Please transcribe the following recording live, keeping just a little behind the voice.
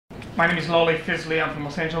My name is Lali Fizli. I'm from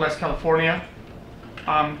Los Angeles, California.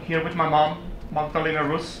 I'm here with my mom, Magdalena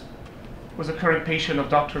Rus, who's a current patient of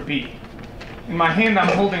Dr. B. In my hand, I'm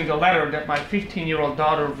holding the letter that my 15-year-old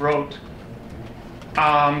daughter wrote,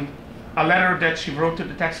 a letter that she wrote to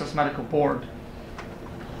the Texas Medical Board,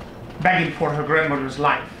 begging for her grandmother's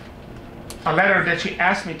life. A letter that she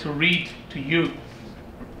asked me to read to you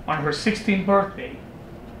on her 16th birthday,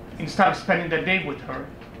 instead of spending the day with her,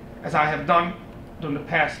 as I have done during the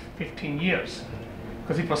past 15 years.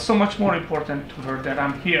 Because it was so much more important to her that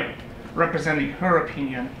I'm here representing her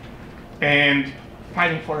opinion and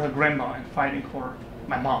fighting for her grandma and fighting for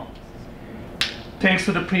my mom. Thanks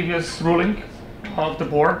to the previous ruling of the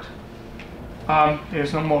board,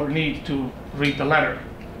 there's no more need to read the letter.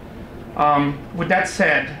 With that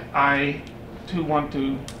said, I too want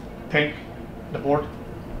to thank the board,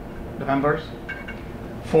 the members,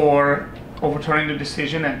 for overturning the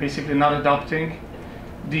decision and basically not adopting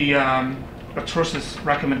the atrocious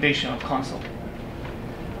recommendation of council.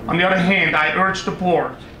 On the other hand, I urge the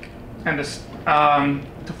board and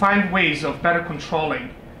to find ways of better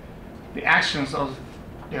controlling the actions of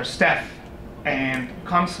their staff and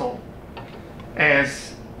council,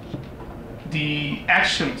 as their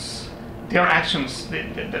actions,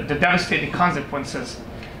 the devastating consequences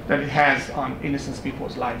that it has on innocent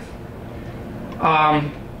people's life.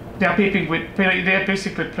 They're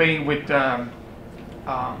basically playing with,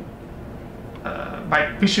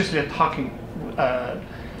 by viciously attacking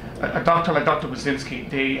a doctor like Dr. Burzynski.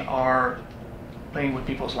 They are playing with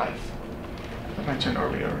people's life, I mentioned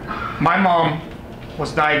earlier. My mom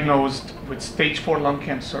was diagnosed with stage 4 lung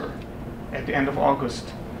cancer at the end of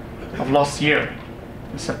August of last year.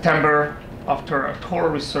 In September, after a thorough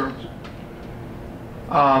research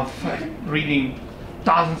of reading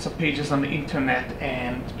thousands of pages on the internet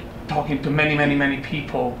and talking to many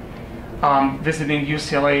people, visiting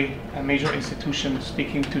UCLA, a major institution,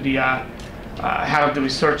 speaking to the head of the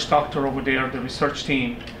research doctor over there, the research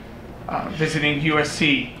team, visiting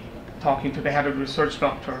USC, talking to the head of the research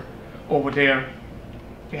doctor over there.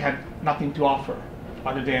 They had nothing to offer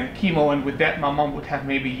other than chemo, and with that my mom would have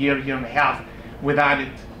maybe a year and a half. Without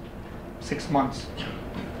it, 6 months,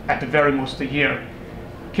 at the very most a year.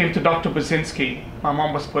 Came to Dr. Burzynski. My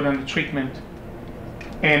mom was put under treatment,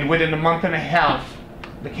 and within a month and a half,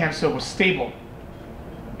 the cancer was stable,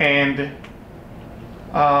 and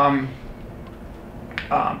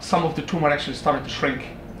some of the tumor actually started to shrink.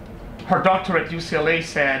 Her doctor at UCLA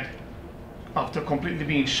said, after completely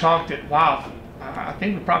being shocked, that wow, I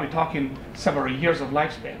think we're probably talking several years of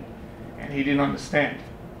lifespan, and he didn't understand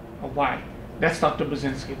why. That's Dr.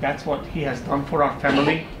 Burzynski. That's what he has done for our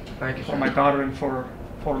family, for my daughter, and for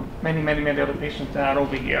many other patients that are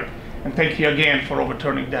over here. And thank you again for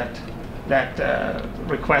overturning that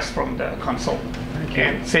request from the council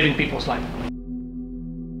and saving people's life.